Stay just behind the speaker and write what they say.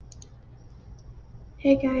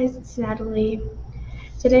Hey guys, it's Natalie.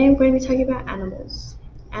 Today I'm going to be talking about animals.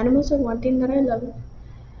 Animals are one thing that I love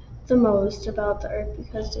the most about the earth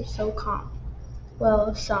because they're so calm.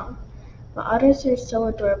 Well, some. But others are so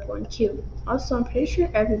adorable and cute. Also, I'm pretty sure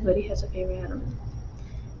everybody has a favorite animal.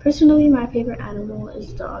 Personally, my favorite animal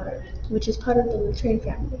is the otter, which is part of the lutrine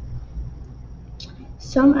family.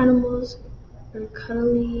 Some animals are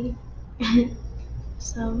cuddly,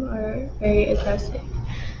 some are very aggressive.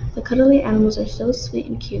 The cuddly animals are so sweet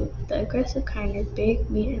and cute. The aggressive kind are big,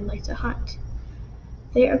 mean, and like to hunt.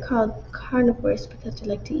 They are called carnivores because they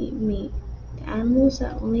like to eat meat. The animals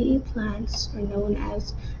that only eat plants are known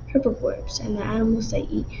as herbivores, and the animals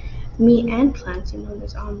that eat meat and plants are known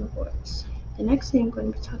as omnivores. The next thing I'm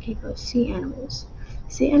going to be talking about is sea animals.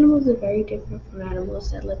 Sea animals are very different from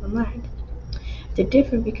animals that live on land. They're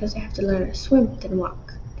different because they have to learn to swim than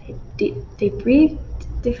walk. They breathe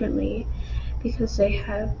differently because they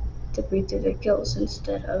have to breathe through their gills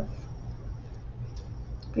instead of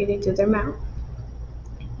breathing through their mouth.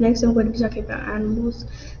 Next, I'm going to be talking about animals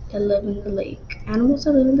that live in the lake. Animals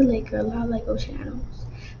that live in the lake are a lot like ocean animals.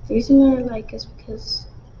 The reason why I like is because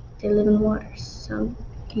they live in water. Some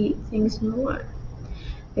eat things in the water.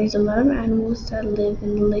 There's a lot of animals that live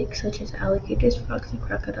in the lake, such as alligators, frogs, and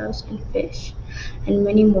crocodiles, and fish, and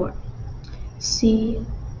many more. See,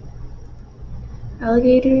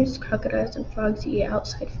 alligators, crocodiles, and frogs eat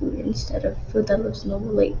outside food instead of food that lives in the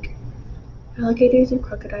lake. Alligators and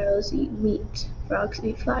crocodiles eat meat. Frogs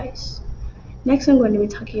eat flies. Next, I'm going to be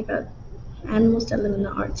talking about animals that live in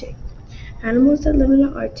the Arctic. Animals that live in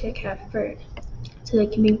the Arctic have fur, so they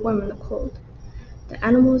can be warm in the cold. The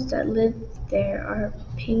animals that live there are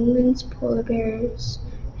penguins, polar bears,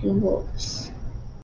 and wolves.